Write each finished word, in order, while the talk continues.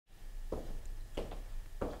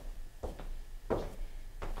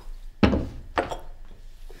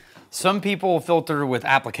Some people filter with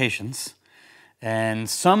applications, and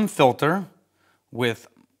some filter with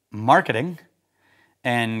marketing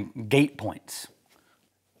and gate points.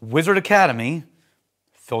 Wizard Academy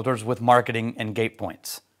filters with marketing and gate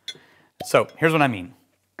points. So here's what I mean.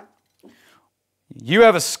 You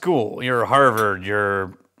have a school, you're Harvard,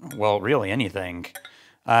 you're, well, really anything.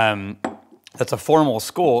 That's a formal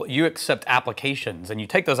school. You accept applications, and you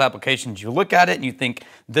take those applications, you look at it, and you think,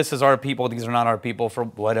 this is our people, these are not our people for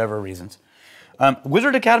whatever reasons.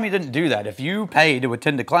 Wizard Academy didn't do that. If you pay to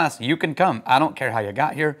attend a class, you can come. I don't care how you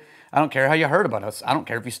got here. I don't care how you heard about us. I don't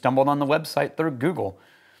care if you stumbled on the website through Google.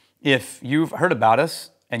 If you've heard about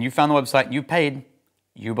us and you found the website and you paid,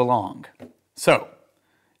 you belong. So,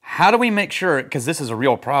 how do we make sure, because this is a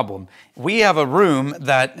real problem, we have a room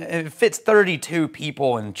that fits 32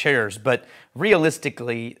 people in chairs, but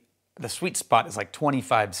realistically, the sweet spot is like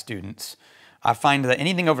 25 students. I find that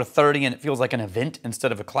anything over 30 and it feels like an event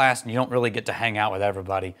instead of a class, and you don't really get to hang out with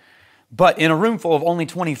everybody. But in a room full of only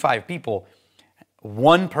 25 people,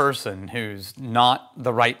 one person who's not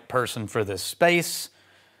the right person for this space,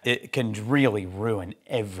 it can really ruin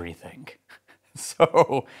everything.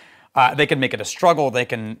 So they can make it a struggle. They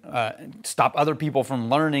can stop other people from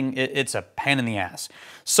learning. It's a pain in the ass.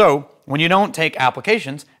 So when you don't take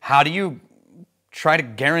applications, how do you try to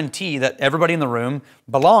guarantee that everybody in the room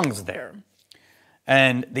belongs there?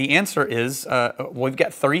 And the answer is, we've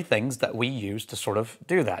got 3 things that we use to sort of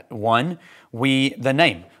do that. One, the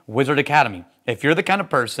name, Wizard Academy. If you're the kind of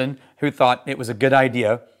person who thought it was a good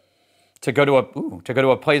idea to go to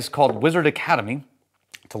a place called Wizard Academy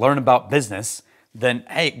to learn about business, then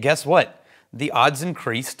hey, guess what? The odds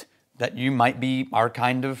increased that you might be our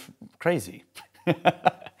kind of crazy.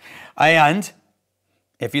 And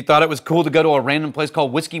if you thought it was cool to go to a random place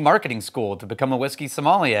called Whiskey Marketing School to become a whiskey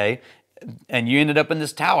sommelier, and you ended up in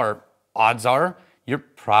this tower, odds are you're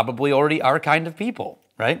probably already our kind of people,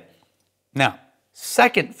 right? Now,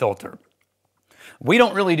 second filter. We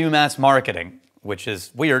don't really do mass marketing, which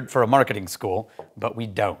is weird for a marketing school, but we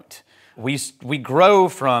don't. We grow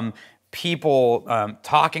from people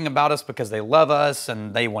talking about us because they love us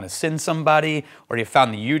and they want to send somebody, or you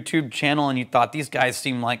found the YouTube channel and you thought these guys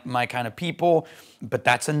seem like my kind of people, but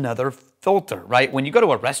that's another filter, right? When you go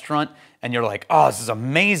to a restaurant and you're like, oh, this is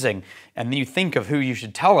amazing, and then you think of who you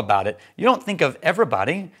should tell about it, you don't think of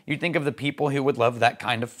everybody, you think of the people who would love that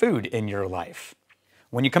kind of food in your life.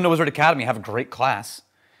 When you come to Wizard Academy, have a great class,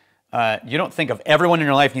 you don't think of everyone in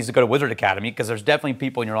your life needs to go to Wizard Academy, because there's definitely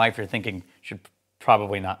people in your life you're thinking should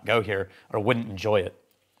probably not go here or wouldn't enjoy it.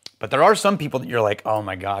 But there are some people that you're like, oh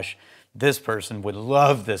my gosh, this person would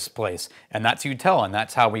love this place. And that's who you tell, and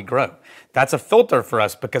that's how we grow. That's a filter for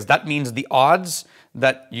us, because that means the odds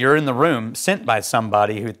that you're in the room sent by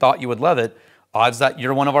somebody who thought you would love it, odds that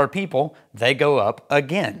you're one of our people, they go up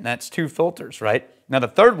again. That's 2 filters, right? Now the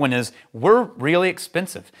third one is we're really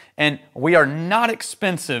expensive. And we are not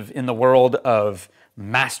expensive in the world of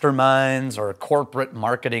masterminds or corporate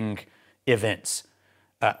marketing events.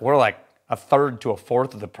 We're like 1/3 to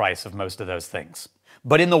 1/4 of the price of most of those things.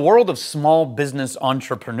 But in the world of small business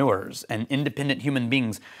entrepreneurs and independent human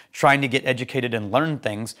beings trying to get educated and learn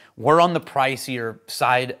things, we're on the pricier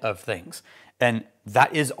side of things. And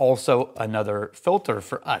that is also another filter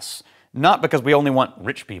for us. Not because we only want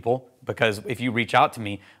rich people, because if you reach out to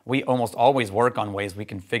me, we almost always work on ways we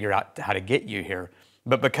can figure out how to get you here.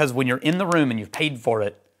 But because when you're in the room and you've paid for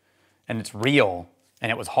it, and it's real,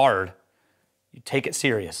 and it was hard, you take it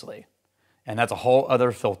seriously. And that's a whole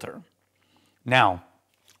other filter. Now,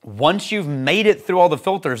 once you've made it through all the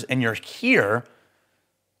filters and you're here,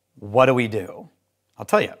 what do? I'll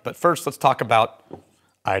tell you. But first, let's talk about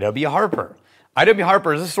I.W. Harper. I.W.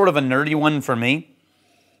 Harper is sort of a nerdy one for me.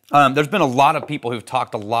 There's been a lot of people who've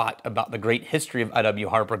talked a lot about the great history of I.W.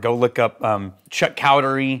 Harper. Go look up Chuck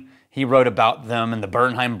Cowdery. He wrote about them and the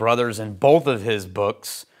Bernheim brothers in both of his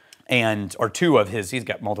books. Or 2 of his, he's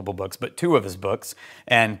got multiple books, but 2 of his books.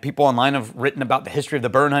 And people online have written about the history of the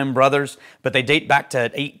Bernheim brothers, but they date back to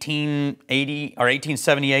 1880 or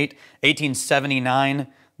 1878, 1879.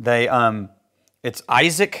 It's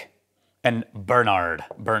Isaac and Bernard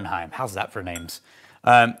Bernheim. How's that for names?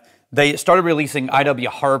 They started releasing I.W.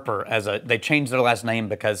 Harper they changed their last name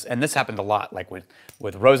because, and this happened a lot, like with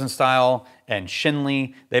Rosenstyle and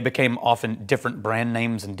Shinley, they became often different brand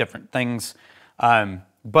names and different things.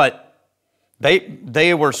 But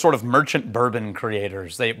they were sort of merchant bourbon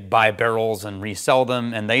creators. They buy barrels and resell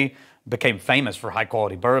them, and they became famous for high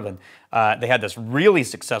quality bourbon. They had this really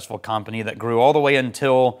successful company that grew all the way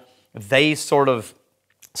until they sort of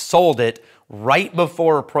sold it right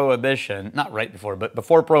before Prohibition, not right before, but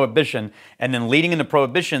before Prohibition, and then leading into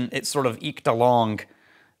Prohibition, it sort of eked along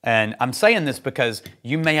And I'm saying this because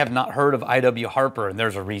you may have not heard of I.W. Harper, and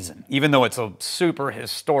there's a reason, even though it's a super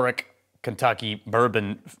historic Kentucky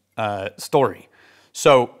bourbon story.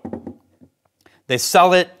 So they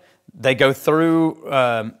sell it. They go through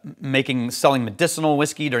selling medicinal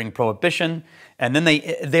whiskey during Prohibition, and then they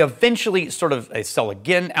eventually they sell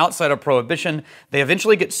again outside of Prohibition. They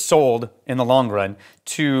eventually get sold in the long run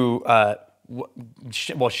to,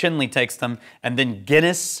 Shinley takes them, and then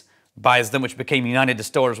Guinness buys them, which became United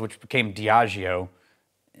Distillers, which became Diageo,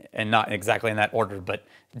 and not exactly in that order, but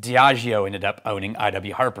Diageo ended up owning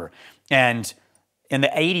I.W. Harper. And in the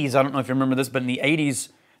 80s, I don't know if you remember this, but in the 80s,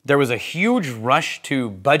 there was a huge rush to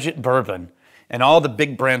budget bourbon, and all the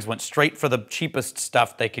big brands went straight for the cheapest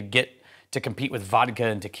stuff they could get to compete with vodka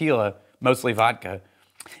and tequila, mostly vodka,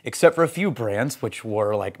 except for a few brands, which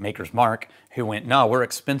were like Maker's Mark, who went, no, we're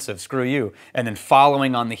expensive, screw you. And then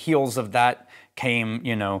following on the heels of that came,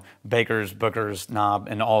 Baker's, Booker's, Knob,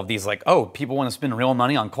 and all of these like, oh, people want to spend real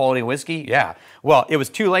money on quality whiskey? Yeah. Well, it was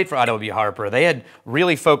too late for I.W. Harper. They had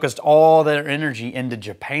really focused all their energy into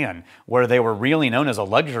Japan, where they were really known as a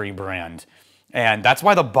luxury brand. And that's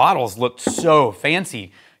why the bottles looked so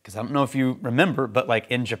fancy. Because I don't know if you remember, but like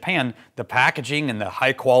in Japan, the packaging and the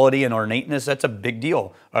high quality and ornateness, that's a big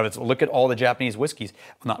deal. Look at all the Japanese whiskeys.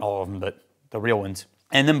 Well, not all of them, but the real ones.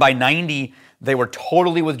 And then by 90, they were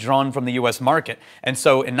totally withdrawn from the US market. And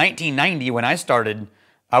so in 1990, when I started,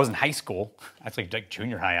 I was in high school, actually like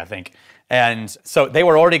junior high, I think. And so they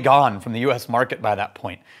were already gone from the US market by that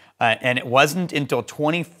point. And it wasn't until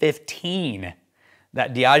 2015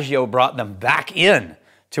 that Diageo brought them back in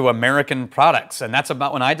to American products. And that's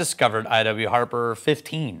about when I discovered I.W. Harper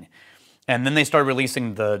 15. And then they started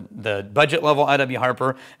releasing the budget level I.W.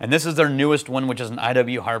 Harper, and this is their newest one, which is an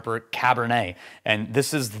I.W. Harper Cabernet. And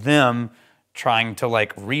this is them trying to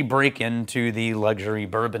like re-break into the luxury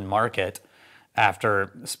bourbon market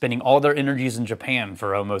after spending all their energies in Japan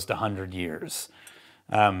for almost 100 years.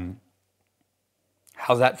 How's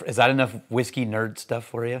that? Is that enough whiskey nerd stuff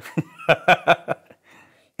for you?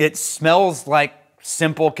 It smells like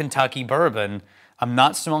simple Kentucky bourbon. I'm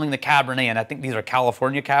not smelling the Cabernet, and I think these are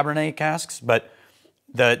California Cabernet casks, but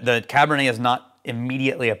the Cabernet is not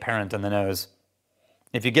immediately apparent in the nose.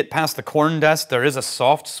 If you get past the corn dust, there is a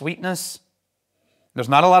soft sweetness. There's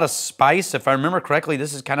not a lot of spice. If I remember correctly,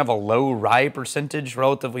 this is kind of a low rye percentage,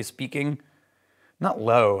 relatively speaking. Not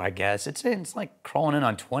low, I guess. It's like crawling in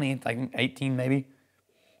on 20, like 18 maybe.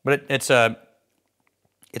 But it's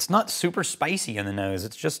not super spicy in the nose.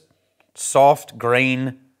 It's just soft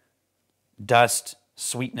grain, dust,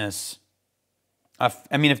 sweetness.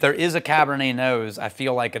 I mean, if there is a Cabernet nose, I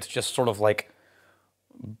feel like it's just sort of like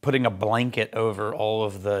putting a blanket over all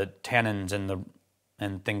of the tannins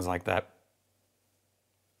and things like that.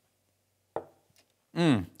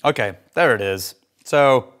 Okay, there it is.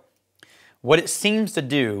 So what it seems to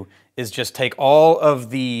do is just take all of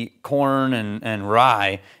the corn and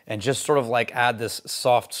rye and just sort of like add this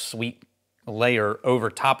soft, sweet layer over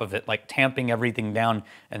top of it, like tamping everything down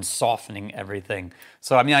and softening everything.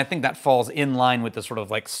 So, I mean, I think that falls in line with the sort of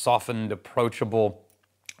like softened, approachable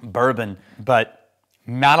bourbon, but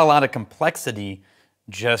not a lot of complexity,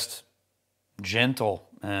 just gentle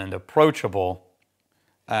and approachable,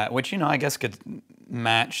 which, I guess could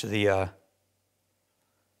match the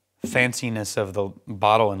fanciness of the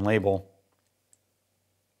bottle and label.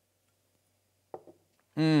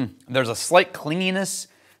 There's a slight clinginess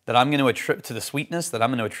that I'm going to attribute to the sweetness that I'm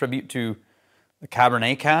going to attribute to the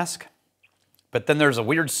Cabernet cask. But then there's a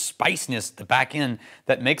weird spiciness at the back end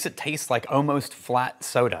that makes it taste like almost flat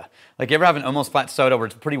soda. Like, you ever have an almost flat soda where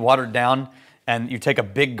it's pretty watered down and you take a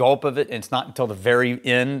big gulp of it and it's not until the very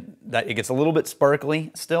end that it gets a little bit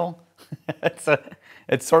sparkly still?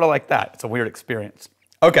 It's sort of like that. It's a weird experience.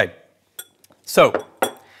 Okay, so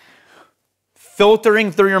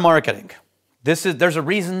filtering through your marketing. There's a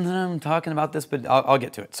reason that I'm talking about this, but I'll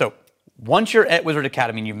get to it. So once you're at Wizard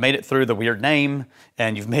Academy and you've made it through the weird name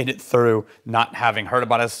and you've made it through not having heard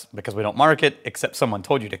about us because we don't market, except someone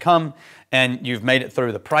told you to come, and you've made it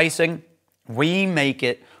through the pricing, we make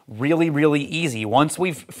it really, really easy once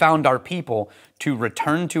we've found our people to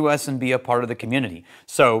return to us and be a part of the community.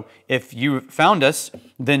 So if you found us,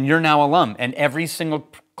 then you're now alum, and every single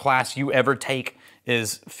class you ever take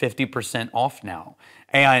is 50% off now.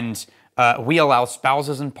 And we allow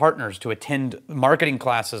spouses and partners to attend marketing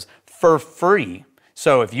classes for free.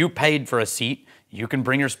 So if you paid for a seat, you can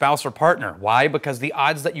bring your spouse or partner. Why? Because the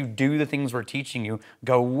odds that you do the things we're teaching you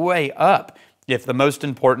go way up if the most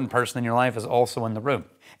important person in your life is also in the room.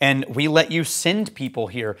 And we let you send people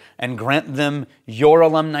here and grant them your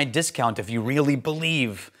alumni discount if you really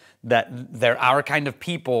believe that they're our kind of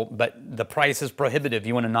people, but the price is prohibitive.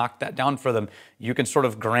 You want to knock that down for them. You can sort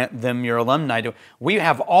of grant them your alumni. We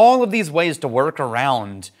have all of these ways to work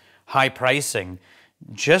around high pricing,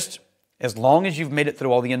 just as long as you've made it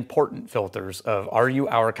through all the important filters of, are you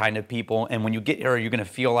our kind of people? And when you get here, are you going to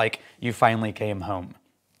feel like you finally came home?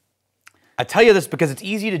 I tell you this because it's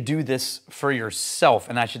easy to do this for yourself.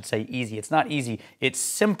 And I should say easy. It's not easy. It's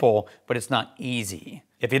simple, but it's not easy.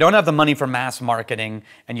 If you don't have the money for mass marketing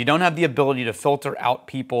and you don't have the ability to filter out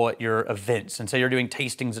people at your events, and say you're doing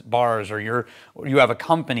tastings at bars, or you have a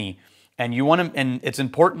company, and you want to, and it's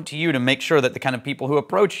important to you to make sure that the kind of people who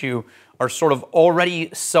approach you are sort of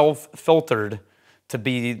already self-filtered to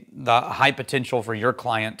be the high potential for your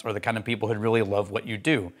client, or the kind of people who really love what you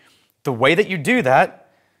do. The way that you do that,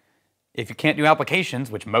 if you can't do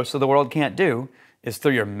applications, which most of the world can't do, is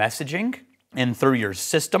through your messaging and through your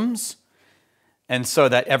systems. And so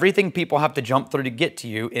that everything people have to jump through to get to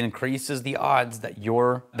you increases the odds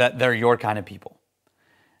that they're your kind of people.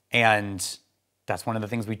 And that's one of the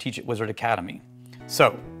things we teach at Wizard Academy.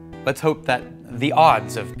 So let's hope that the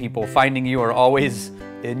odds of people finding you are always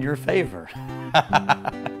in your favor.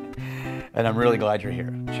 And I'm really glad you're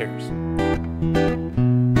here. Cheers.